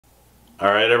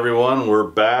Alright everyone, we're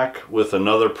back with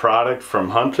another product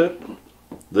from Huntit.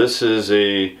 This is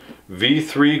a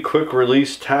V3 quick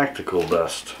release tactical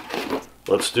vest.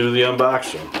 Let's do the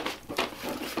unboxing.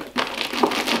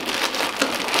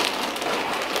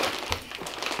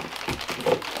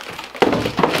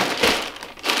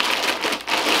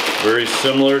 Very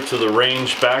similar to the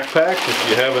Range backpack. If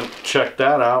you haven't checked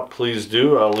that out, please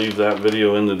do. I'll leave that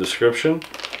video in the description.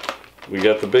 We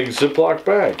got the big Ziploc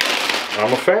bag.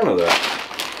 I'm a fan of that.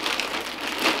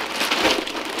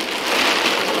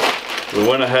 We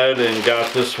went ahead and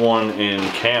got this one in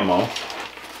camo.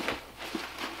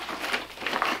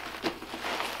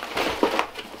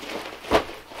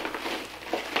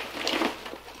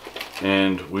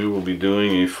 And we will be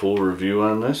doing a full review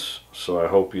on this, so I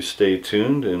hope you stay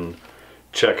tuned and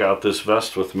check out this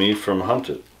vest with me from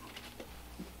Huntit.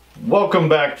 Welcome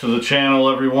back to the channel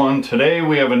everyone. Today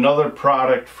we have another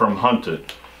product from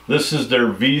Huntit. This is their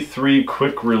V3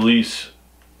 quick release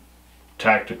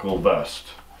tactical vest.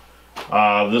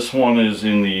 This one is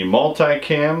in the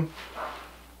multicam.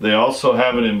 They also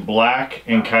have it in black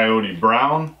and coyote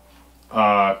brown.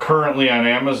 Currently on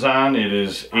Amazon it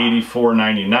is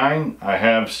 $84.99. I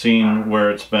have seen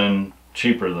where it's been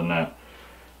cheaper than that.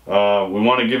 We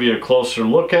want to give you a closer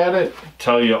look at it,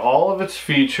 tell you all of its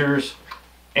features,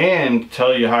 and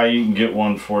tell you how you can get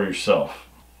one for yourself.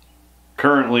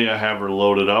 Currently I have her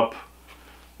loaded up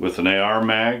with an AR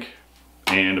mag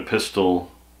and a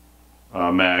pistol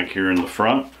mag here in the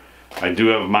front. I do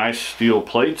have my steel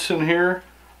plates in here,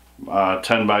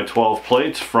 10 by 12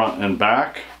 plates front and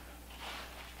back.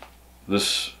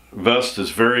 This vest is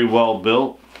very well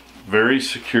built, very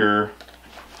secure,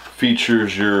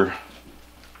 features your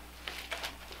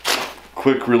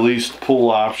quick released pull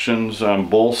options on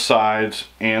both sides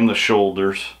and the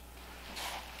shoulders.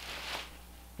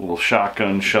 Little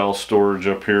shotgun shell storage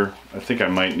up here. I think I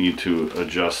might need to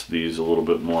adjust these a little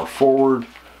bit more forward.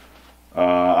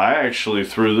 I actually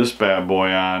threw this bad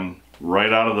boy on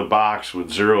right out of the box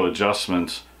with zero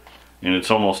adjustments, and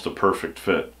it's almost a perfect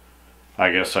fit.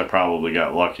 I guess I probably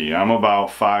got lucky. I'm about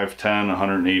 5'10",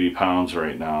 180 pounds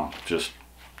right now, just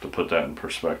to put that in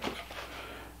perspective.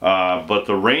 But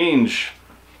the range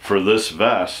for this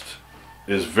vest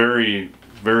is very,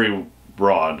 very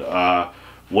broad.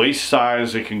 Waist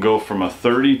size, it can go from a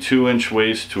 32-inch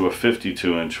waist to a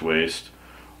 52-inch waist,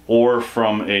 or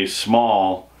from a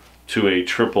small to a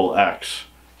XXX.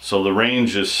 So the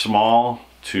range is small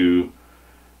to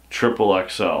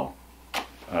XXXL.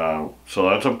 So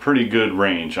that's a pretty good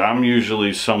range. I'm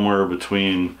usually somewhere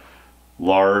between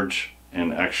large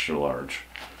and extra large.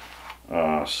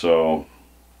 So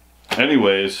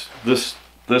anyways, this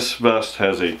vest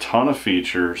has a ton of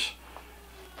features,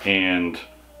 and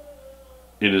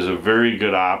it is a very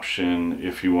good option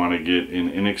if you want to get an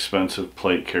inexpensive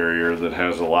plate carrier that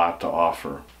has a lot to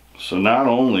offer. So not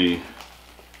only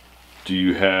do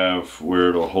you have where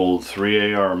it'll hold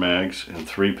 3 AR mags and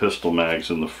 3 pistol mags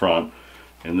in the front,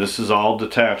 and this is all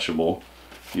detachable.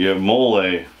 You have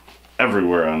mole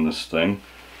everywhere on this thing.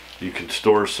 You can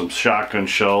store some shotgun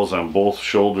shells on both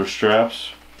shoulder straps.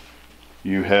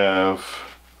 You have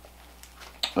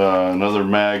another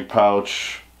mag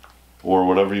pouch or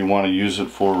whatever you want to use it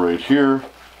for right here.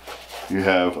 You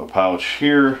have a pouch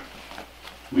here.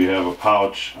 We have a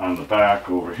pouch on the back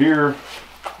over here.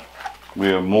 We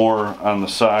have more on the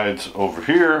sides over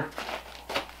here.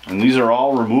 And these are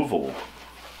all removable.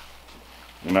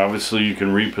 And obviously you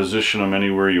can reposition them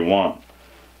anywhere you want.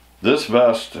 This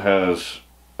vest has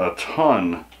a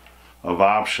ton of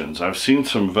options. I've seen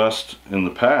some vests in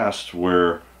the past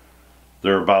where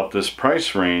they're about this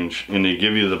price range and they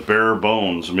give you the bare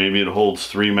bones. Maybe it holds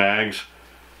 3 mags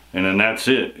and then that's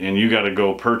it, and you got to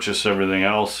go purchase everything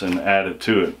else and add it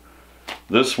to it.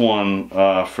 This one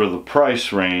for the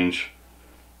price range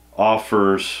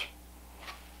offers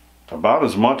about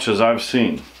as much as I've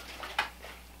seen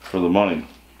for the money,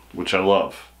 which I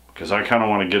love, because I kind of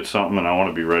want to get something and I want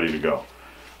to be ready to go.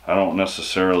 I don't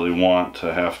necessarily want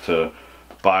to have to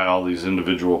buy all these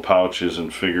individual pouches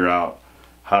and figure out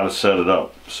how to set it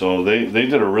up. So they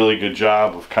did a really good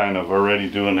job of kind of already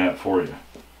doing that for you.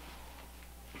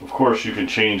 Of course you can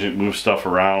change it, move stuff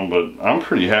around, but I'm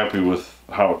pretty happy with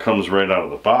how it comes right out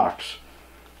of the box.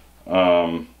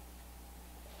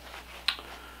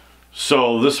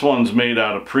 So this one's made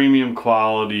out of premium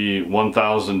quality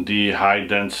 1000D high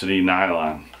density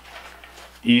nylon.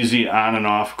 Easy on and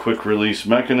off quick release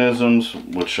mechanisms,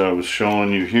 which I was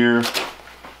showing you here.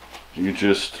 You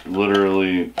just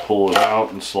literally pull it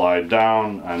out and slide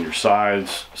down on your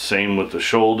sides. Same with the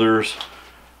shoulders.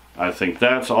 I think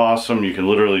that's awesome. You can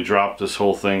literally drop this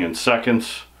whole thing in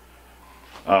seconds.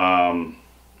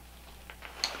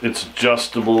 It's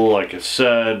adjustable, like I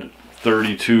said,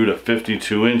 32 to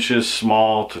 52 inches,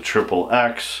 small to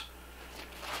XXX.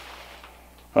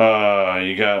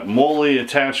 You got mole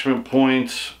attachment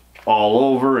points all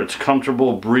over. It's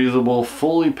comfortable, breathable,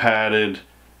 fully padded,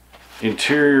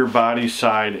 interior body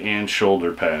side and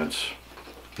shoulder pads.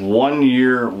 1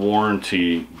 year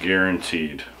warranty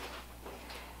guaranteed.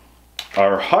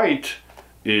 Our height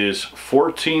is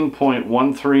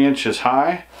 14.13 inches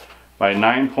high by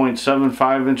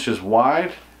 9.75 inches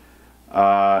wide,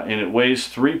 and it weighs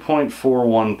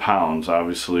 3.41 pounds,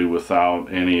 obviously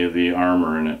without any of the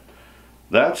armor in it.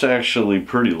 That's actually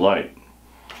pretty light.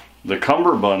 The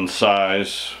cummerbund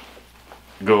size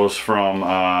goes from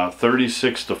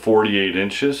 36 to 48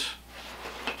 inches.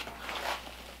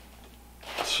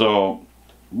 So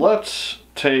let's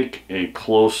take a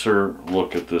closer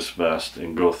look at this vest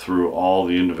and go through all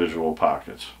the individual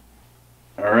pockets.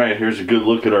 Alright, here's a good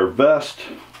look at our vest.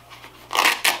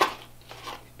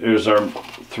 Here's our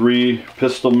 3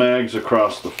 pistol mags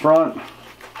across the front.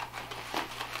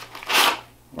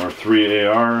 Our 3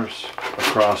 ARs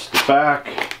across the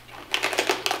back.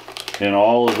 And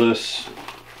all of this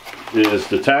is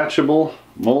detachable,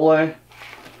 mole.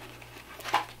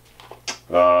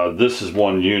 This is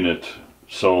one unit,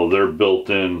 so they're built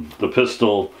in. The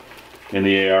pistol and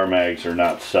the AR mags are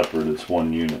not separate, it's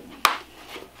one unit,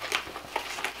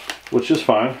 which is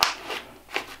fine.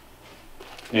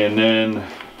 And then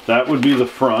that would be the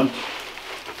front.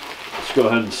 Let's go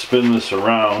ahead and spin this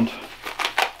around.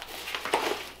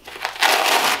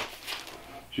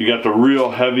 You got the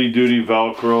real heavy duty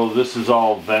Velcro. This is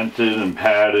all vented and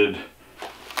padded.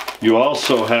 You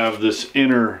also have this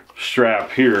inner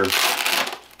strap here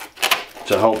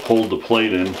to help hold the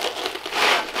plate in.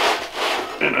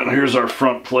 And then here's our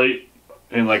front plate.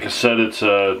 And like I said, it's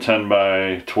a 10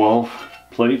 by 12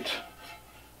 plate.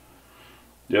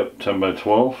 Yep, 10 by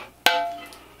 12.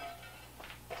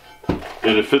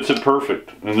 And it fits it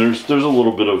perfect. And there's a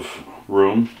little bit of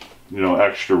room, you know,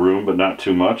 extra room, but not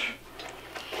too much.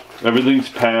 Everything's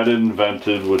padded and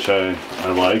vented, which I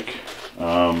like.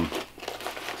 Go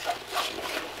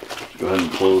ahead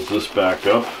and close this back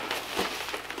up.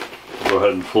 Go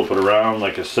ahead and flip it around.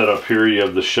 Like I said, up here you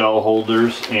have the shell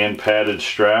holders and padded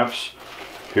straps.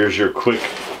 Here's your quick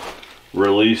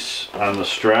release on the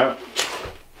strap.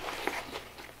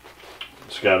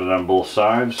 It's got it on both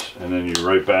sides, and then you're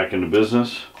right back into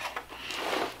business.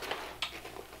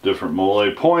 Different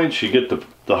mole points. You get the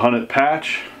Huntit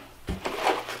patch.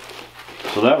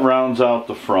 So that rounds out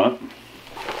the front.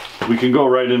 We can go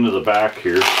right into the back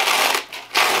here.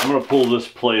 I'm going to pull this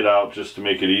plate out just to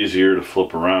make it easier to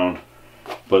flip around.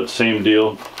 But same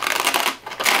deal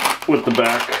with the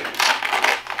back.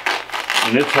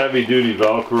 And it's heavy duty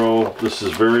Velcro. This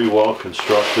is very well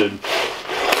constructed.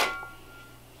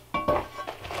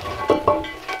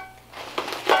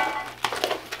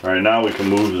 Alright, now we can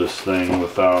move this thing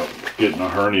without getting a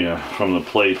hernia from the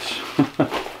plates.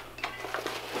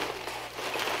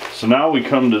 So now we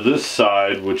come to this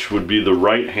side, which would be the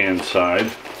right hand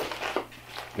side.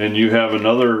 And you have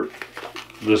another,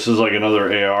 this is like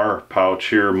another AR pouch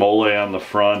here, mole on the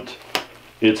front.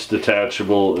 It's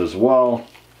detachable as well.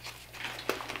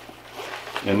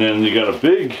 And then you got a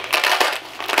big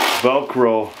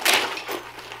Velcro.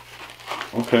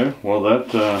 Okay, well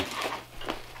that,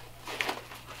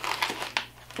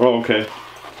 oh okay.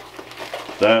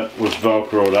 That was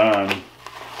Velcroed on,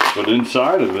 but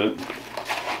inside of it,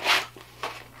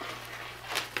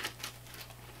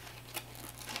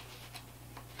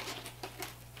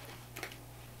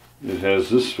 it has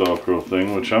this Velcro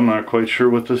thing, which I'm not quite sure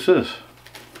what this is.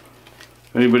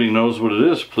 If anybody knows what it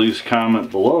is, please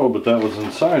comment below, but that was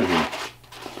inside here.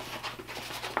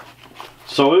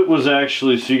 So it was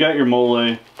actually, so you got your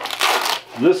mole.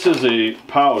 This is a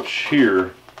pouch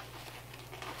here,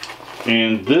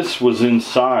 and this was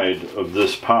inside of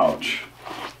this pouch.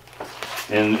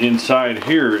 And inside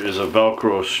here is a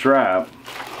Velcro strap,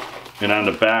 and on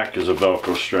the back is a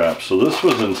Velcro strap. So this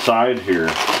was inside here.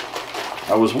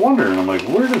 I was wondering, I'm like,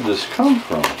 where did this come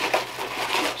from?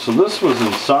 So this was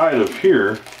inside of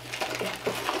here,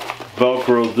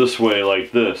 Velcroed this way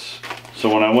like this. So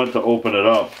when I went to open it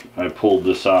up, I pulled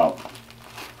this out.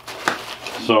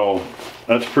 So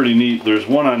that's pretty neat. There's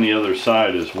one on the other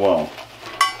side as well.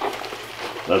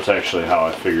 That's actually how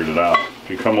I figured it out. If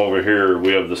you come over here,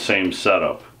 we have the same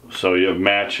setup. So you have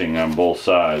matching on both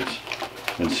sides.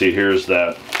 And see, here's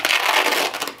that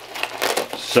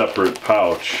separate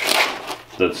pouch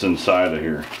that's inside of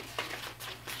here.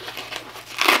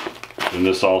 And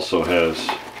this also has,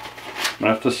 I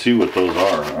have to see what those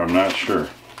are. I'm not sure.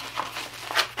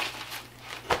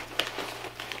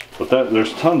 But that,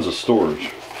 there's tons of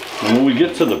storage. And when we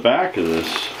get to the back of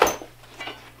this,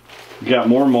 we got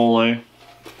more mole.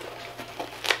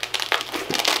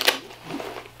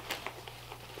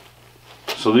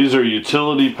 So these are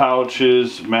utility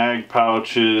pouches, mag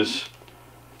pouches.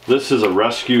 This is a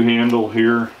rescue handle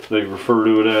here, they refer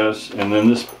to it as. And then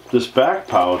this back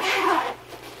pouch,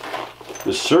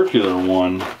 this circular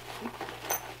one,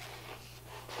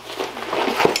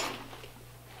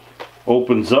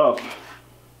 opens up,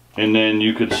 and then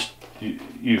you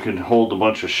can hold a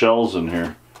bunch of shells in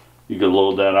here. You could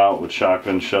load that out with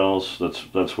shotgun shells.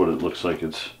 That's what it looks like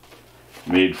it's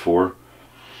made for.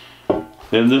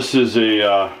 And this is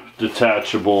a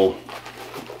detachable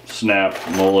snap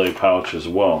mole pouch as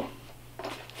well.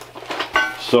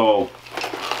 So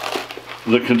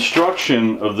the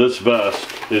construction of this vest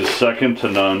is second to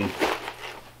none.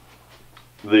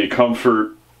 The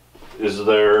comfort is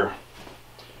there.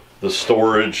 The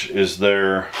storage is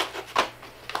there.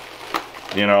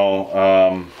 You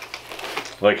know,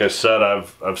 like I said,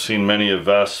 I've seen many a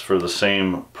vest for the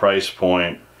same price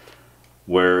point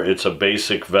where it's a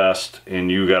basic vest and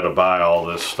you got to buy all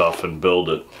this stuff and build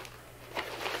it.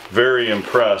 Very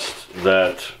impressed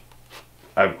that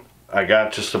I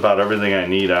got just about everything I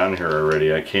need on here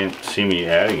already. I can't see me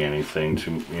adding anything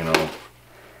to, you know,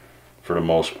 for the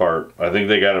most part. I think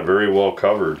they got it very well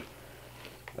covered.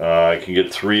 I can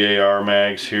get 3 AR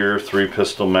mags here, 3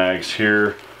 pistol mags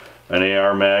here, an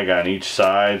AR mag on each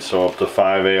side, so up to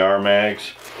 5 AR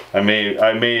mags. I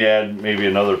may add maybe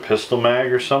another pistol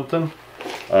mag or something.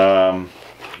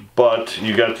 But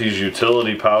you got these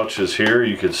utility pouches here.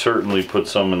 You could certainly put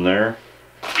some in there.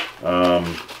 I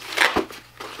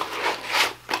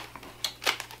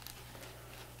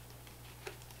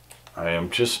am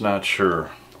just not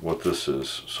sure what this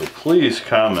is. So please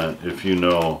comment if you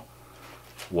know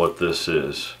what this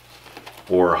is.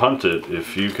 Or Huntit,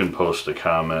 if you can post a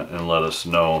comment and let us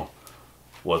know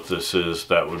what this is,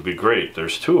 that would be great.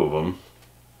 There's 2 of them.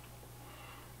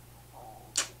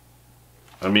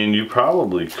 I mean, you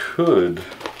probably could.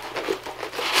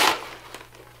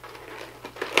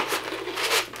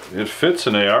 It fits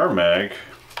an AR mag.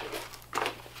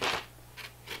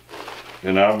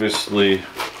 And obviously,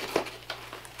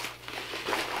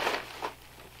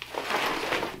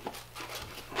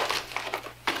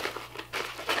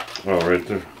 oh, right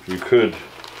there. You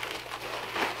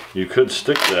could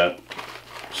stick that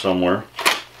somewhere.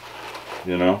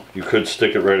 You know, you could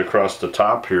stick it right across the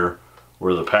top here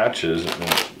where the patch is,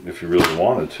 if you really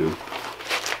wanted to.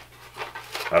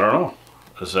 I don't know.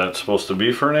 Is that supposed to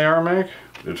be for an AR mag?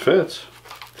 It fits.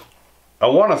 I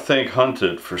want to thank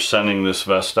Huntit for sending this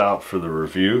vest out for the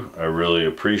review. I really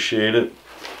appreciate it.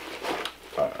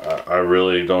 I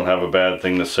really don't have a bad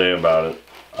thing to say about it.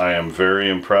 I am very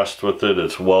impressed with it.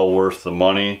 It's well worth the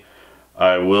money.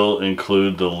 I will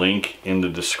include the link in the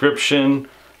description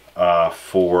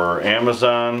for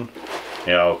Amazon.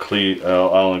 And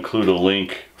I'll include a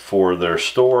link for their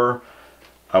store.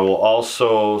 I will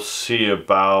also see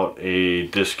about a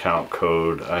discount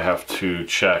code. I have to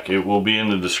check. It will be in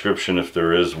the description if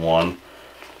there is one.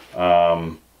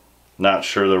 Not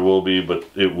sure there will be, but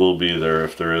it will be there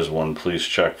if there is one. Please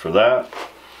check for that.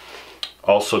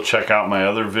 Also check out my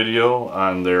other video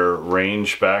on their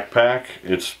range backpack.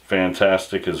 It's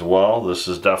fantastic as well. This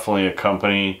is definitely a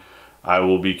company I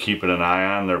will be keeping an eye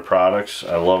on their products.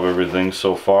 I love everything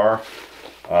so far.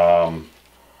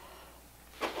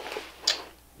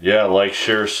 Yeah, like,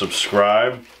 share,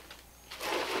 subscribe.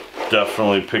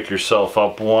 Definitely pick yourself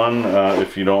up one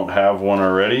if you don't have one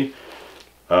already.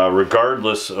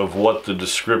 Regardless of what the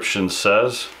description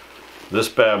says, this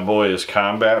bad boy is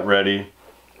combat ready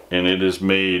and it is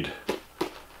made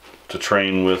to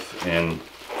train with and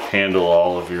handle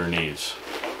all of your needs.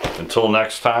 Until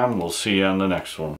next time, we'll see you on the next one.